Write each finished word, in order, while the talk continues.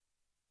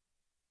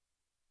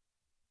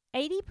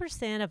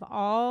80% of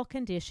all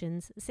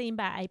conditions seen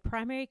by a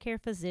primary care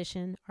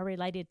physician are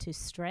related to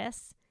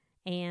stress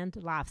and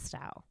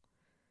lifestyle.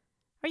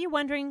 Are you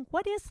wondering,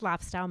 what is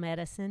lifestyle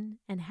medicine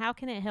and how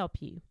can it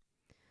help you?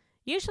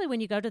 Usually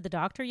when you go to the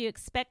doctor, you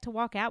expect to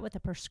walk out with a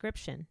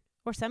prescription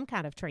or some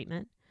kind of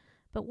treatment.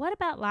 But what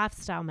about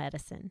lifestyle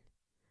medicine?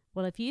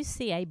 Well, if you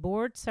see a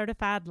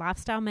board-certified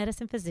lifestyle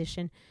medicine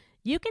physician,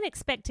 you can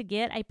expect to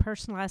get a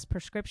personalized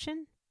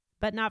prescription,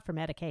 but not for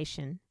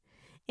medication.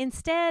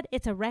 Instead,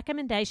 it's a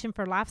recommendation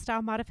for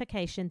lifestyle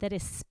modification that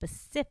is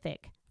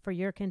specific for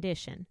your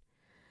condition.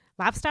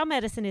 Lifestyle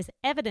medicine is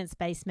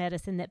evidence-based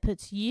medicine that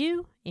puts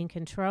you in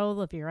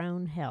control of your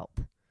own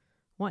health.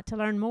 Want to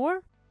learn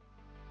more?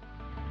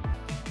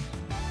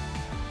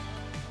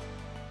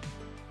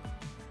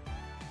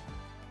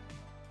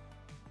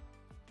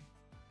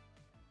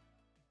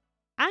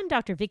 I'm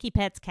Dr. Vicki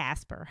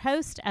Petz-Casper,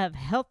 host of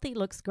Healthy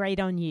Looks Great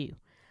on You.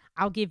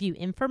 I'll give you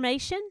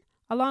information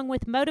along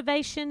with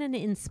motivation and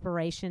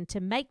inspiration to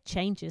make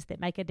changes that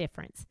make a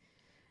difference.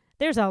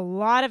 There's a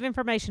lot of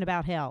information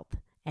about health,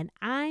 and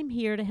I'm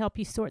here to help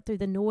you sort through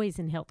the noise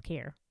in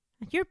healthcare.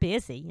 You're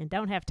busy and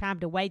don't have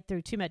time to wade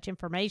through too much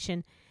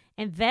information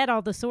and vet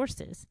all the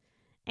sources.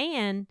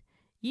 And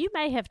you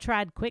may have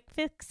tried quick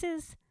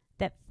fixes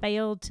that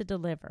failed to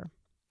deliver.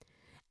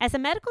 As a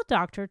medical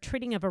doctor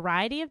treating a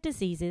variety of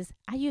diseases,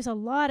 I use a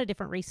lot of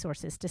different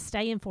resources to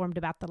stay informed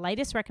about the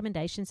latest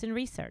recommendations and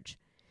research.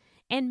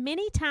 And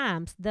many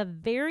times, the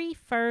very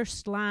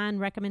first line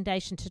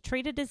recommendation to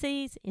treat a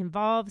disease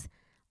involves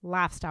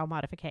lifestyle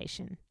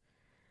modification.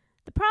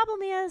 The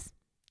problem is,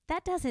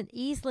 that doesn't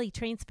easily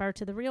transfer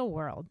to the real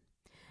world.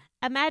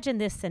 Imagine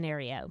this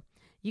scenario.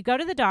 You go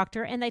to the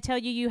doctor and they tell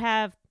you you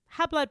have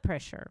high blood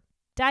pressure,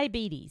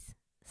 diabetes,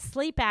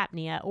 sleep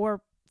apnea,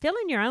 or fill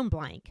in your own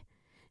blank.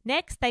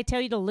 Next, they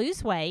tell you to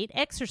lose weight,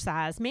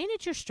 exercise,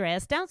 manage your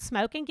stress, don't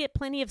smoke, and get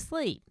plenty of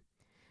sleep.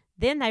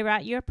 Then they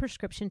write you a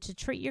prescription to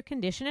treat your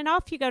condition, and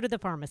off you go to the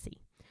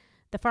pharmacy.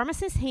 The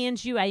pharmacist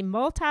hands you a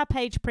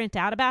multi-page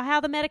printout about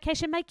how the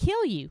medication may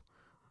kill you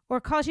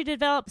or cause you to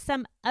develop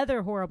some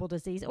other horrible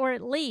disease, or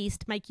at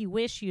least make you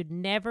wish you'd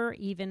never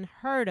even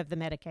heard of the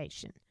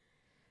medication.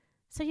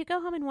 So you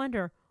go home and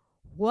wonder,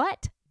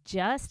 what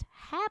just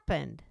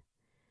happened?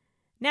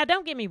 Now,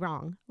 don't get me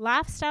wrong.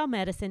 Lifestyle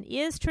medicine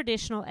is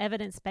traditional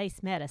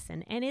evidence-based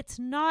medicine, and it's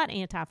not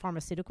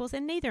anti-pharmaceuticals,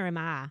 and neither am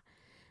I.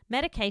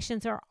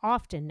 Medications are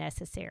often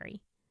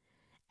necessary.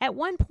 At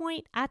one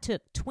point, I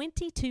took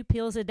 22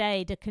 pills a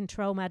day to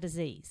control my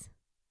disease.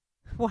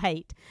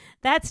 Wait,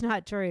 that's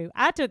not true.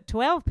 I took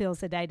 12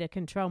 pills a day to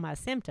control my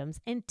symptoms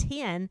and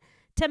 10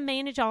 to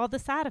manage all the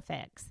side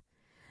effects.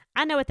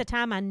 I know at the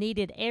time I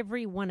needed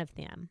every one of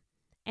them.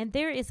 And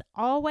there is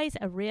always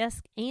a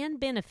risk and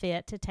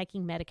benefit to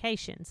taking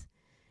medications.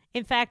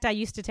 In fact, I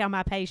used to tell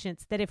my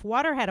patients that if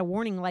water had a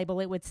warning label,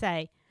 it would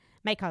say,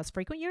 may cause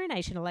frequent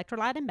urination,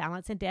 electrolyte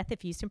imbalance, and death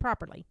if used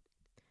improperly.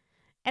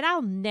 And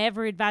I'll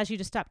never advise you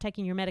to stop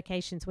taking your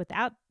medications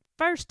without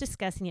first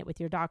discussing it with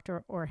your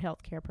doctor or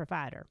healthcare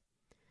provider.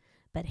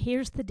 But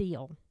here's the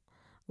deal.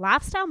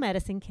 Lifestyle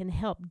medicine can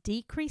help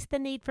decrease the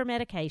need for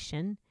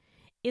medication,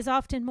 is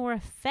often more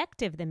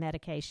effective than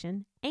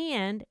medication,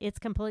 and it's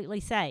completely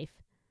safe.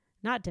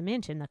 Not to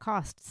mention the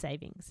cost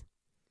savings.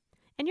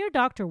 And your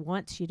doctor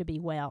wants you to be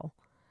well.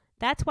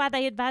 That's why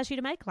they advise you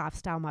to make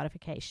lifestyle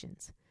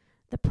modifications.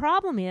 The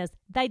problem is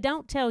they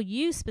don't tell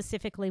you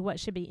specifically what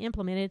should be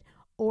implemented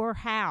or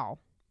how.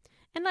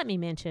 And let me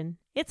mention,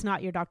 it's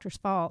not your doctor's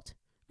fault.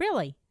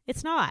 Really,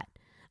 it's not.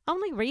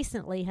 Only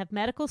recently have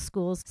medical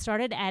schools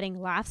started adding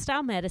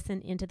lifestyle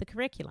medicine into the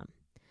curriculum.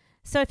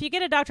 So if you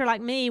get a doctor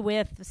like me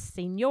with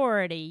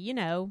seniority,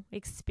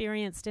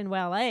 experienced and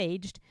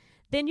well-aged,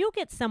 then you'll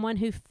get someone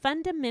who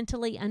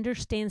fundamentally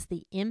understands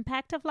the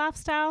impact of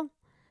lifestyle,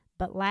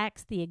 but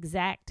lacks the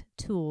exact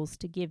tools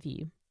to give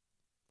you.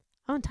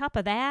 On top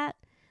of that,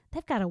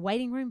 they've got a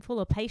waiting room full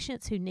of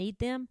patients who need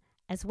them,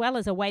 as well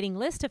as a waiting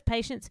list of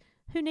patients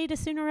who need a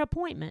sooner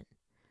appointment.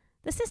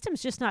 The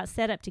system's just not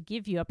set up to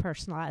give you a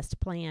personalized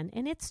plan,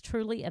 and it's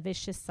truly a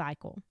vicious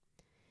cycle.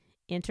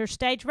 Enter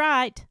stage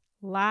right,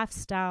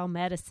 lifestyle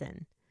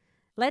medicine.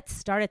 Let's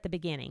start at the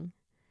beginning.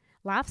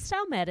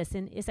 Lifestyle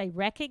medicine is a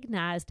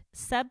recognized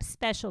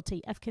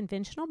subspecialty of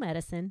conventional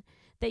medicine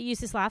that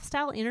uses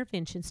lifestyle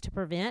interventions to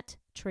prevent,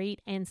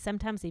 treat, and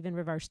sometimes even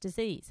reverse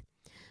disease.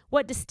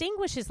 What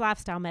distinguishes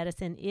lifestyle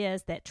medicine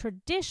is that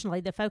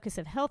traditionally the focus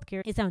of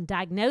healthcare is on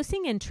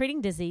diagnosing and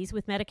treating disease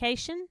with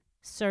medication,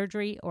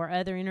 surgery, or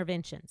other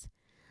interventions.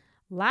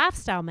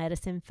 Lifestyle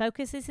medicine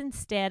focuses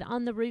instead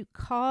on the root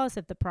cause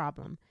of the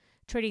problem,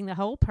 treating the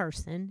whole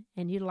person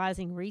and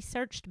utilizing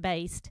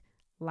research-based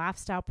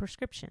lifestyle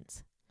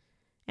prescriptions.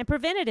 And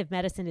preventative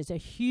medicine is a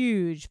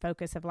huge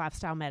focus of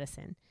lifestyle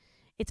medicine.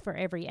 It's for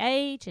every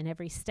age and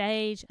every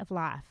stage of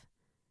life.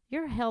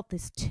 Your health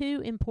is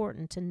too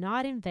important to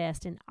not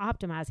invest in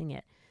optimizing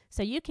it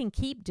so you can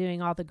keep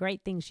doing all the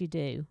great things you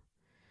do.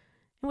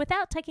 And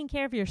without taking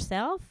care of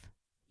yourself,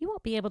 you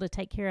won't be able to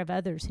take care of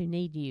others who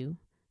need you.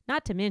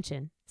 Not to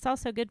mention, it's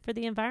also good for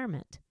the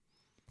environment.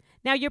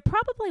 Now, you're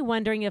probably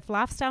wondering if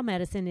lifestyle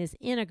medicine is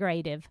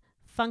integrative,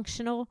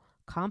 functional,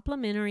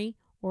 complementary,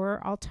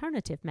 or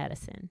alternative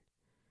medicine.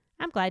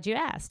 I'm glad you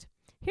asked.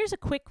 Here's a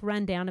quick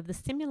rundown of the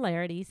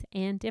similarities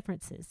and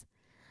differences.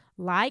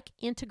 Like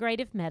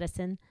integrative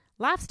medicine,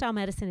 lifestyle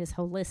medicine is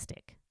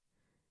holistic.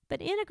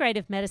 But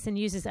integrative medicine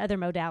uses other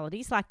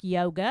modalities like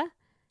yoga,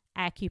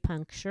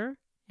 acupuncture,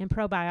 and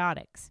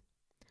probiotics.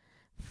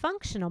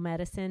 Functional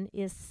medicine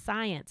is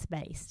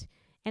science-based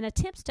and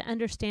attempts to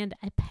understand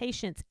a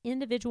patient's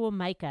individual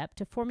makeup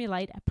to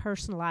formulate a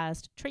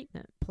personalized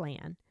treatment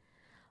plan.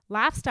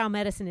 Lifestyle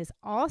medicine is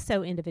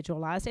also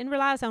individualized and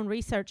relies on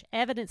research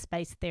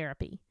evidence-based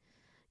therapy.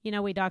 You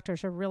know, we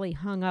doctors are really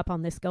hung up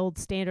on this gold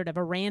standard of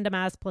a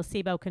randomized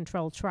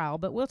placebo-controlled trial,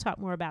 but we'll talk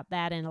more about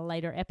that in a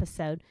later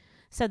episode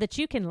so that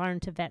you can learn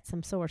to vet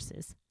some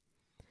sources.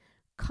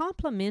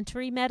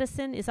 Complementary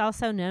medicine is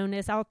also known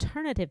as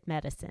alternative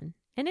medicine,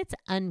 and it's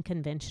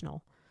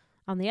unconventional.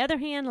 On the other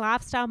hand,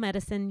 lifestyle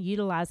medicine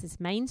utilizes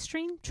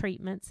mainstream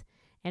treatments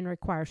and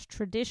requires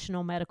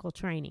traditional medical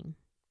training.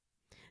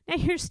 Now,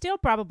 you're still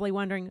probably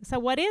wondering, so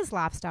what is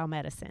lifestyle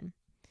medicine?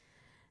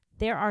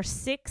 There are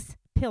 6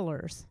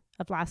 pillars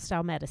of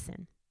lifestyle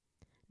medicine.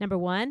 Number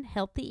 1,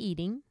 healthy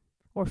eating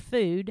or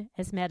food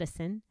as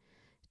medicine.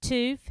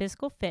 2,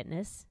 physical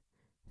fitness.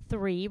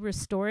 3,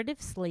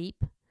 restorative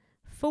sleep.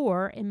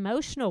 4,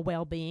 emotional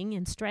well-being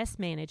and stress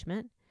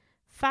management.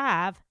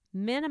 5,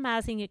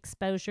 minimizing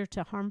exposure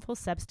to harmful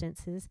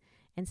substances.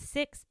 And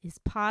 6 is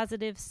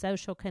positive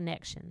social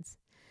connections.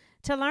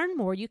 To learn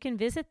more, you can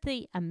visit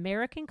the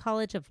American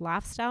College of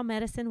Lifestyle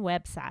Medicine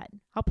website.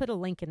 I'll put a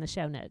link in the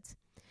show notes.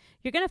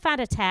 You're going to find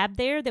a tab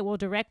there that will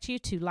direct you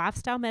to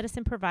lifestyle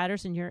medicine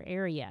providers in your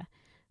area.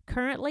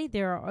 Currently,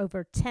 there are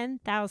over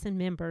 10,000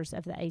 members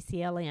of the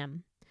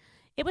ACLM.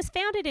 It was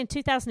founded in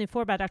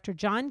 2004 by Dr.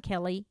 John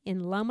Kelly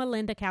in Loma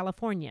Linda,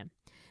 California.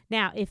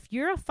 Now, if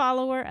you're a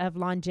follower of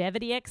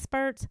longevity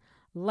experts,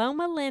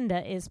 Loma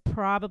Linda is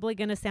probably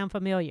going to sound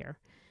familiar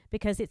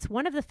because it's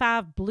one of the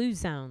 5 blue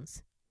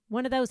zones,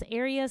 one of those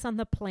areas on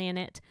the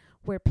planet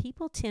where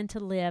people tend to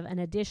live an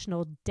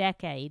additional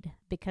decade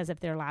because of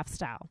their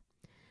lifestyle.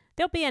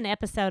 There'll be an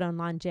episode on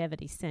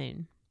longevity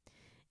soon.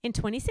 In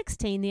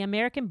 2016, the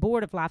American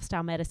Board of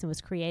Lifestyle Medicine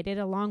was created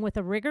along with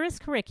a rigorous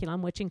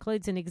curriculum which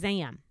includes an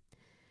exam.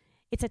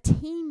 It's a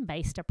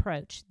team-based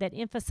approach that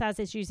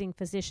emphasizes using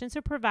physicians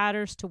or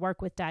providers to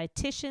work with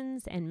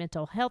dietitians and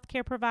mental health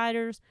care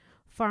providers,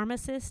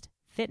 pharmacists,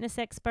 fitness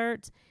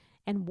experts,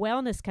 and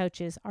wellness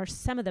coaches are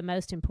some of the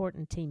most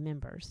important team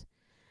members.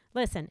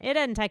 Listen, it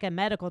doesn't take a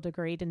medical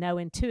degree to know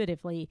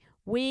intuitively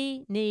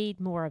we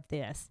need more of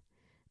this.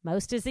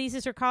 Most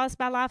diseases are caused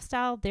by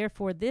lifestyle,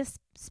 therefore this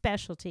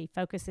specialty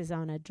focuses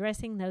on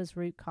addressing those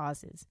root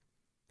causes.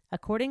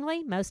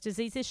 Accordingly, most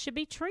diseases should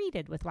be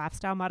treated with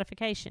lifestyle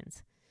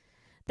modifications.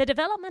 The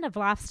development of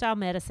lifestyle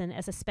medicine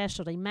as a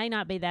specialty may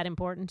not be that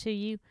important to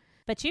you,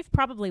 but you've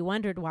probably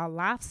wondered why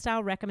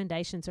lifestyle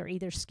recommendations are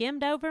either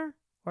skimmed over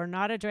or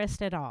not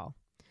addressed at all.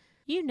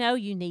 You know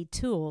you need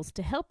tools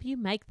to help you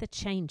make the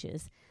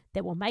changes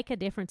that will make a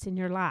difference in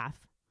your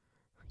life.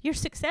 You're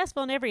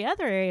successful in every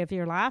other area of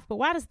your life, but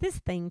why does this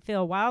thing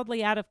feel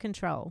wildly out of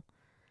control?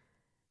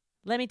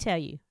 Let me tell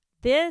you,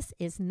 this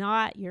is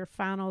not your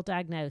final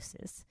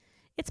diagnosis.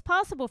 It's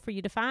possible for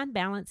you to find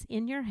balance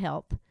in your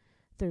health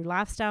through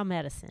lifestyle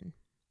medicine,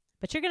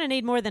 but you're going to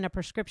need more than a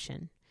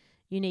prescription.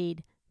 You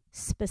need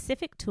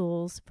specific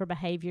tools for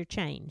behavior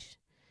change.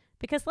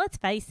 Because let's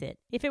face it,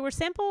 if it were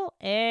simple,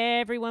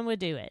 everyone would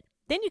do it.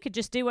 Then you could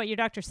just do what your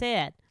doctor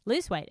said,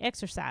 lose weight,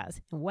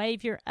 exercise, and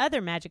wave your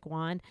other magic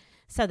wand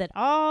so that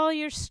all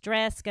your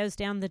stress goes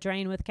down the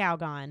drain with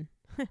Calgon.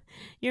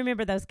 You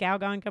remember those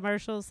Calgon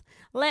commercials?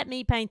 Let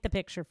me paint the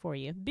picture for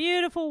you.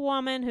 Beautiful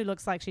woman who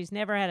looks like she's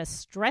never had a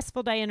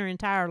stressful day in her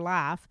entire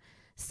life,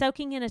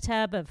 soaking in a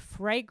tub of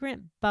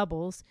fragrant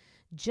bubbles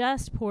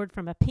just poured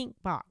from a pink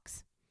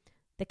box.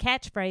 The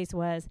catchphrase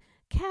was,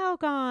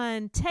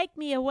 "Calgon, take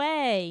me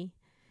away."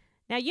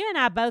 Now, you and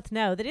I both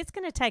know that it's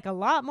going to take a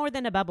lot more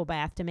than a bubble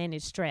bath to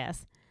manage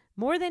stress,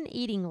 more than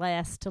eating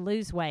less to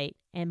lose weight,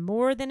 and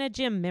more than a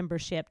gym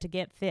membership to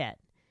get fit.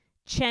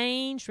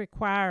 Change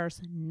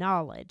requires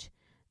knowledge,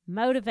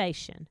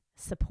 motivation,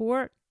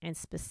 support, and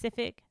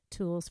specific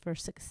tools for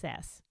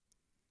success.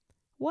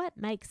 What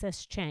makes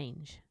us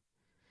change?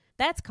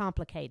 That's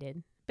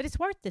complicated, but it's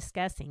worth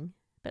discussing.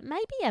 But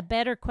maybe a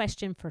better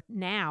question for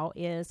now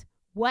is,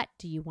 what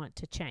do you want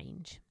to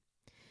change?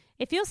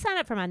 If you'll sign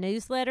up for my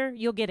newsletter,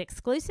 you'll get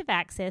exclusive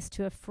access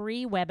to a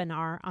free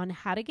webinar on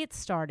how to get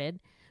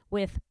started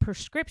with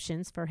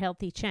prescriptions for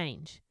healthy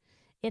change.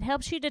 It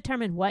helps you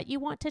determine what you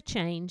want to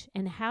change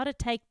and how to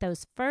take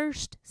those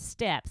first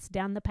steps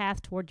down the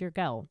path toward your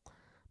goal.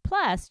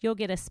 Plus, you'll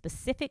get a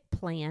specific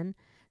plan,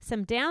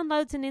 some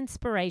downloads and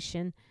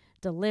inspiration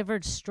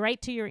delivered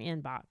straight to your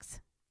inbox.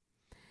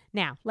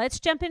 Now,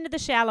 let's jump into the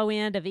shallow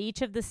end of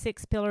each of the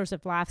 6 pillars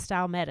of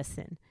lifestyle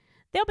medicine.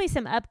 There'll be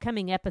some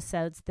upcoming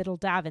episodes that'll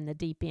dive in the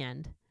deep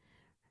end.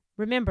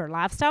 Remember,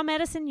 lifestyle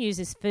medicine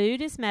uses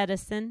food as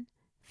medicine,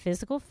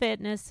 physical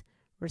fitness,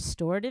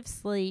 restorative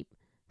sleep,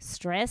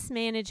 stress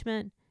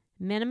management,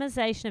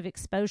 minimization of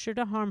exposure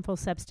to harmful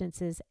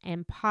substances,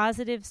 and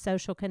positive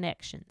social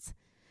connections.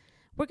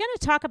 We're going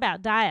to talk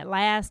about diet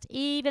last,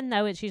 even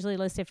though it's usually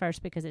listed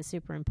first because it's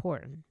super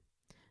important.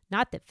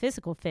 Not that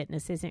physical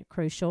fitness isn't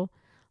crucial.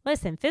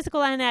 Listen,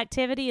 physical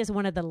inactivity is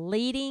one of the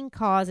leading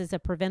causes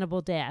of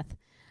preventable death.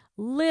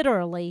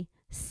 Literally,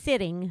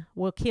 sitting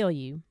will kill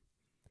you.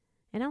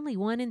 And only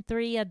 1 in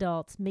 3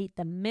 adults meet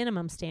the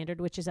minimum standard,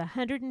 which is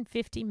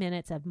 150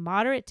 minutes of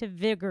moderate to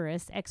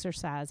vigorous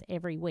exercise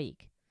every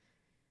week.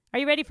 Are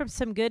you ready for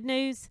some good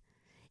news?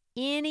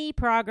 Any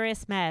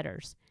progress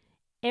matters.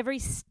 Every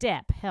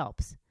step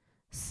helps.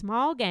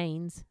 Small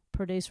gains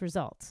produce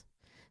results.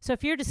 So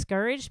if you're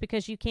discouraged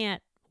because you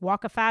can't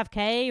walk a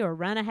 5K or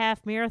run a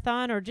half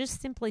marathon or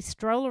just simply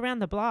stroll around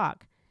the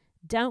block,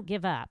 don't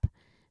give up.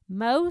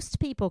 Most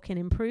people can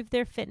improve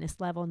their fitness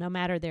level no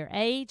matter their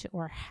age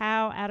or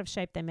how out of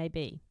shape they may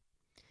be.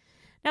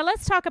 Now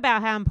let's talk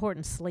about how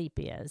important sleep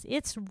is.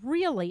 It's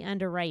really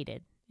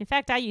underrated. In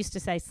fact, I used to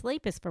say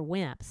sleep is for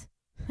wimps.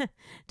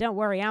 Don't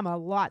worry, I'm a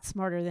lot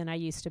smarter than I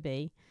used to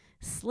be.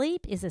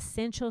 Sleep is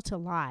essential to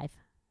life.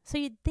 So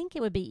you'd think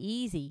it would be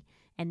easy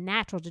and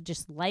natural to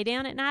just lay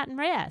down at night and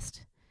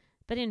rest.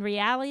 But in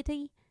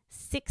reality,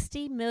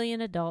 60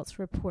 million adults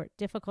report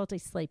difficulty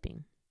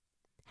sleeping.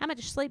 How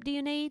much sleep do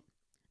you need?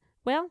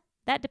 Well,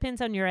 that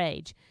depends on your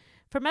age.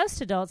 For most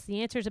adults,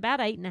 the answer is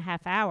about 8.5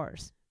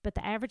 hours, but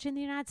the average in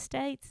the United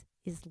States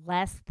is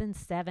less than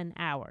 7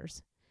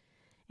 hours.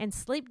 And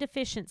sleep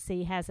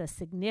deficiency has a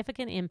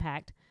significant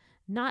impact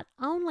not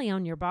only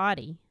on your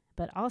body,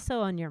 but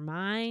also on your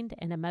mind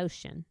and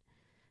emotion.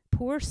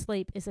 Poor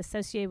sleep is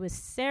associated with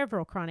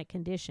several chronic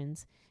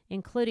conditions,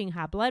 including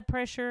high blood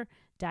pressure,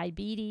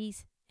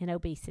 diabetes, and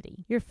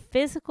obesity. Your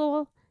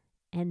physical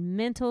and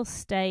mental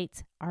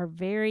states are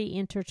very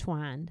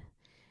intertwined.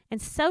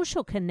 And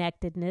social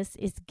connectedness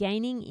is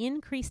gaining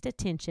increased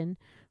attention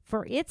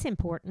for its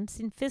importance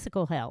in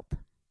physical health.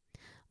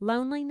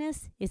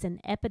 Loneliness is an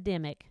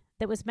epidemic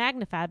that was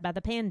magnified by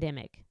the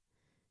pandemic.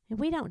 And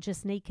we don't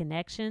just need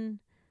connection,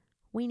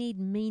 we need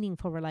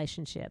meaningful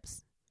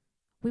relationships.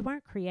 We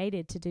weren't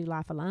created to do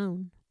life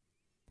alone.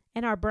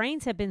 And our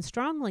brains have been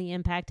strongly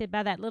impacted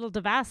by that little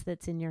device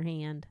that's in your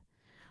hand.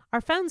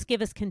 Our phones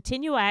give us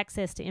continual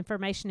access to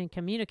information and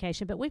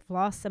communication, but we've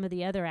lost some of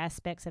the other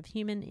aspects of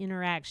human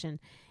interaction.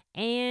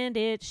 And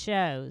it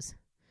shows.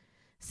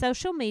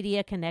 Social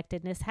media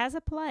connectedness has a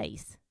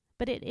place,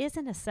 but it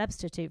isn't a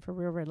substitute for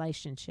real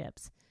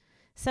relationships.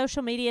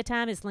 Social media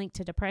time is linked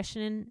to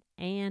depression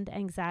and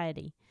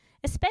anxiety,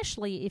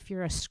 especially if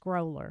you're a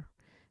scroller.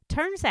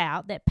 Turns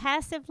out that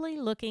passively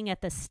looking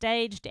at the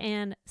staged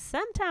and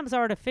sometimes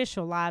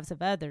artificial lives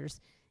of others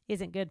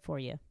isn't good for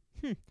you.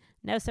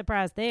 No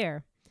surprise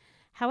there.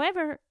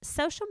 However,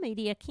 social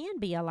media can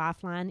be a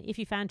lifeline if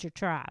you find your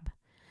tribe.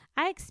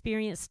 I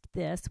experienced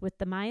this with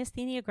the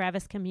myasthenia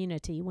gravis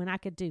community when I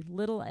could do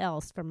little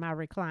else from my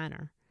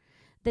recliner.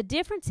 The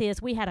difference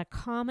is we had a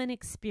common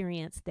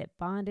experience that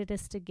bonded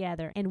us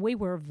together, and we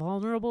were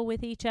vulnerable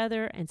with each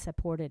other and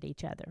supported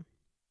each other.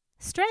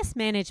 Stress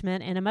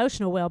management and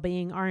emotional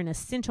well-being are an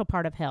essential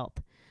part of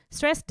health.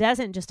 Stress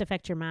doesn't just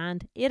affect your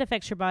mind, it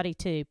affects your body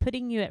too,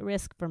 putting you at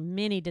risk for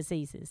many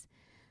diseases,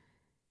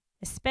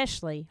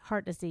 especially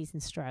heart disease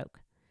and stroke.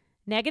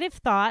 Negative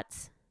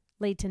thoughts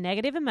lead to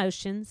negative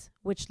emotions,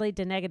 which lead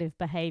to negative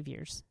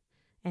behaviors.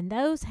 And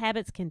those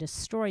habits can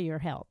destroy your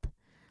health.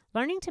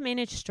 Learning to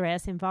manage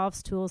stress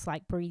involves tools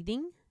like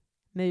breathing,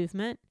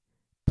 movement,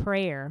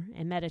 prayer,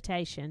 and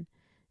meditation,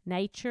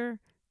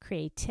 nature,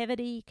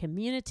 creativity,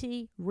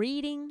 community,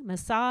 reading,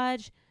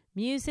 massage,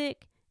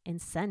 music,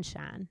 and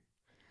sunshine.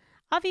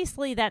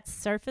 Obviously, that's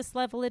surface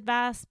level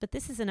advice, but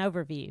this is an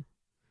overview.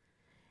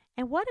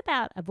 And what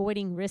about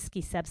avoiding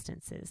risky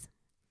substances?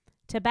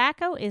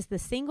 Tobacco is the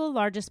single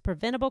largest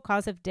preventable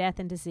cause of death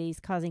and disease,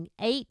 causing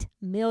 8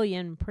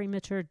 million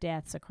premature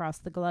deaths across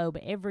the globe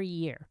every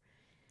year.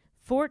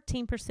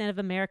 14% of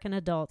American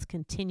adults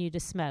continue to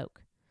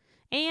smoke.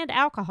 And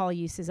alcohol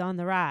use is on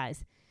the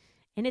rise.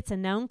 And it's a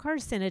known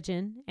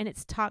carcinogen, and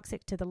it's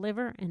toxic to the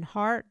liver and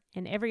heart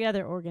and every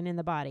other organ in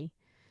the body.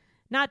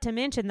 Not to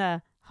mention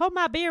the hold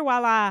my beer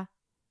while I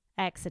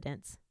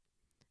accidents,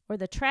 or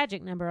the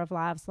tragic number of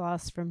lives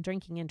lost from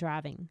drinking and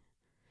driving.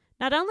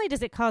 Not only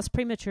does it cause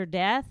premature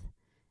death,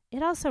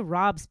 it also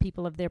robs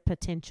people of their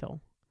potential.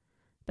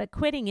 But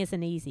quitting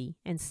isn't easy,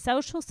 and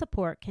social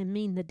support can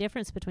mean the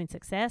difference between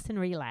success and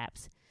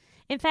relapse.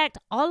 In fact,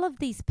 all of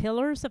these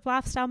pillars of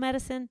lifestyle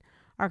medicine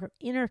are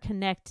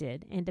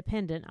interconnected and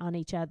dependent on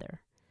each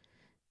other.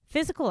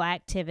 Physical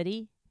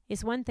activity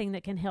is one thing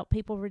that can help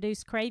people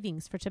reduce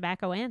cravings for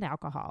tobacco and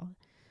alcohol.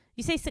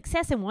 You see,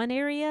 success in one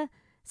area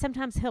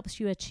sometimes helps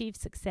you achieve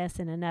success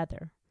in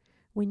another.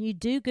 When you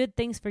do good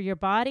things for your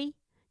body,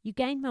 you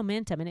gain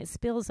momentum and it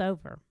spills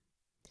over.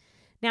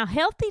 Now,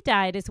 healthy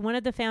diet is one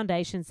of the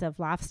foundations of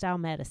lifestyle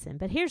medicine,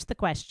 but here's the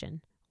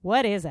question.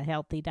 What is a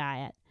healthy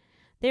diet?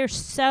 There's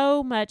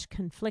so much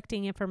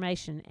conflicting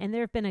information, and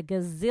there have been a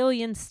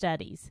gazillion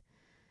studies.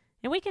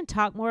 And we can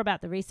talk more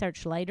about the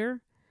research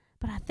later,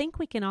 but I think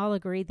we can all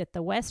agree that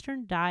the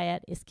Western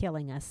diet is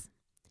killing us.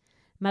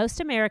 Most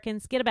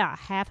Americans get about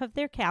half of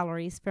their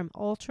calories from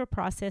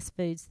ultra-processed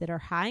foods that are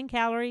high in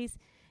calories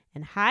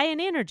and high in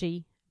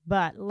energy,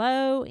 but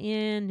low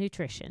in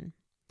nutrition.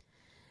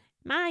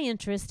 My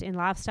interest in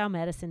lifestyle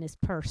medicine is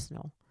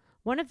personal.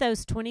 One of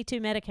those 22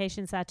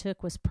 medications I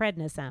took was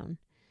prednisone,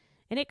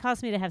 and it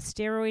caused me to have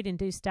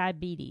steroid-induced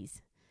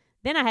diabetes.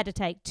 Then I had to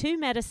take 2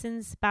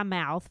 medicines by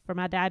mouth for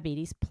my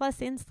diabetes, plus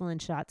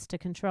insulin shots to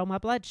control my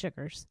blood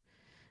sugars.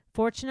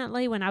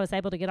 Fortunately, when I was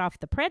able to get off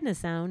the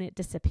prednisone, it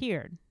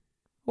disappeared.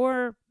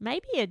 Or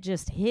maybe it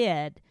just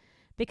hid,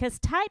 because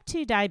type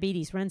 2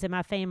 diabetes runs in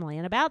my family,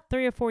 and about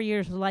 3 or 4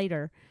 years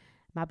later,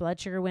 my blood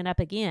sugar went up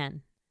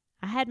again.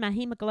 I had my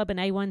hemoglobin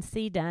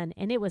A1C done,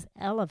 and it was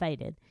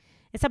elevated.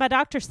 And so my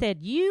doctor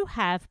said, "You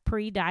have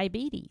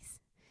pre-diabetes."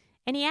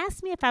 And he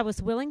asked me if I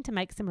was willing to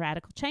make some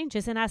radical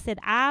changes. And I said,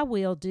 I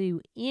will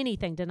do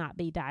anything to not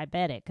be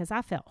diabetic, because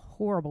I felt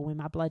horrible when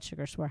my blood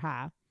sugars were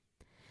high.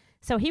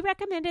 So he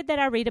recommended that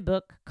I read a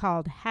book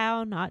called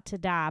How Not to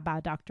Die by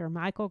Dr.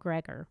 Michael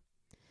Greger.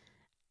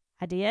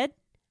 I did.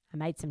 I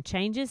made some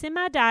changes in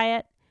my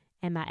diet,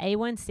 and my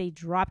A1C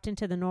dropped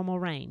into the normal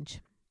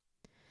range.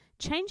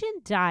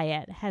 Changing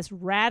diet has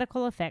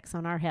radical effects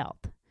on our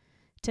health.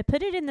 To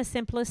put it in the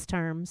simplest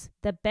terms,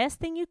 the best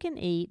thing you can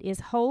eat is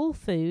whole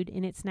food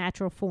in its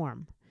natural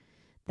form.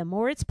 The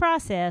more it's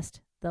processed,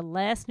 the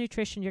less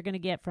nutrition you're going to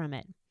get from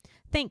it.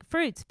 Think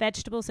fruits,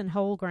 vegetables, and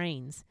whole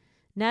grains.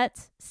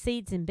 Nuts,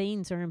 seeds, and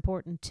beans are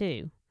important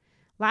too.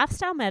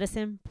 Lifestyle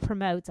medicine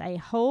promotes a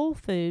whole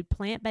food,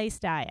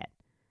 plant-based diet.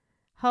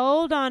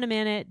 Hold on a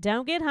minute.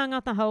 Don't get hung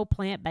on the whole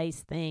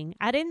plant-based thing.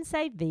 I didn't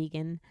say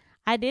vegan.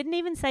 I didn't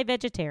even say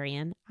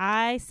vegetarian.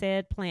 I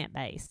said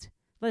plant-based.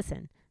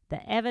 Listen.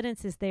 The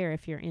evidence is there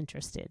if you're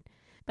interested.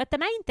 But the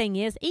main thing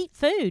is eat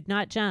food,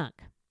 not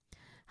junk.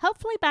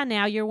 Hopefully by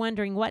now you're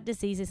wondering what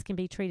diseases can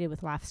be treated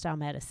with lifestyle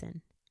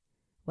medicine.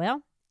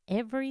 Well,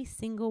 every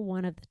single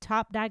one of the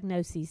top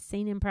diagnoses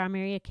seen in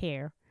primary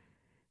care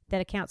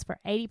that accounts for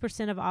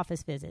 80% of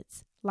office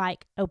visits,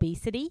 like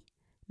obesity,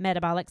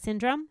 metabolic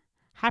syndrome,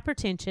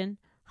 hypertension,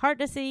 heart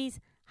disease,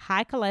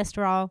 high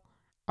cholesterol,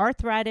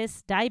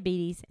 arthritis,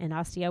 diabetes, and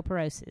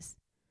osteoporosis.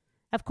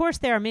 Of course,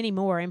 there are many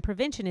more, and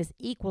prevention is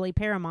equally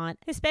paramount,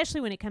 especially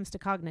when it comes to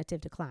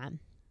cognitive decline.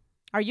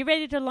 Are you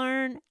ready to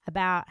learn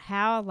about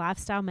how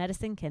lifestyle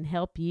medicine can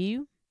help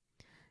you?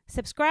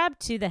 Subscribe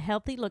to the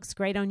Healthy Looks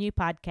Great on You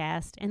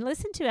podcast and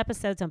listen to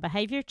episodes on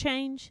behavior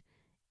change,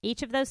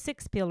 each of those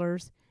 6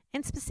 pillars,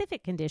 and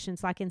specific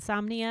conditions like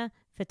insomnia,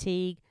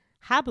 fatigue,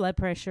 high blood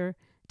pressure,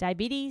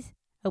 diabetes,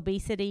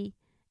 obesity,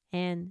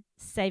 and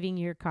saving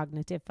your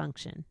cognitive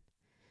function.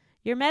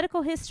 Your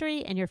medical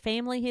history and your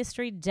family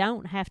history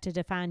don't have to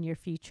define your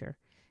future.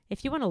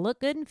 If you want to look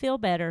good and feel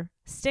better,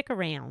 stick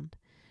around.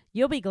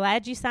 You'll be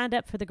glad you signed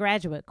up for the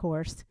graduate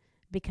course,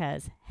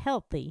 because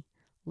healthy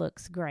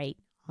looks great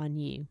on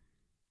you.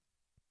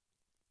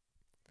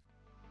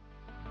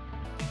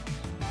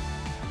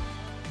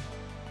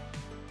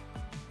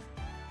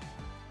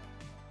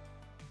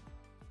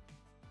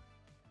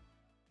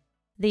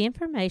 The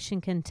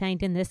information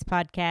contained in this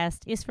podcast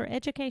is for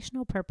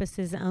educational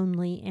purposes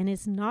only and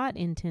is not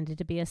intended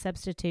to be a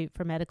substitute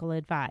for medical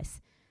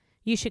advice.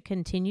 You should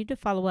continue to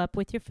follow up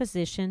with your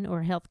physician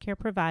or healthcare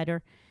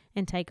provider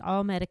and take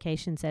all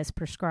medications as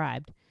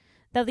prescribed.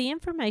 Though the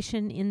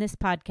information in this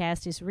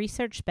podcast is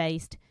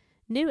research-based,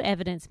 new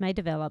evidence may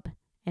develop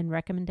and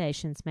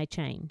recommendations may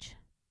change.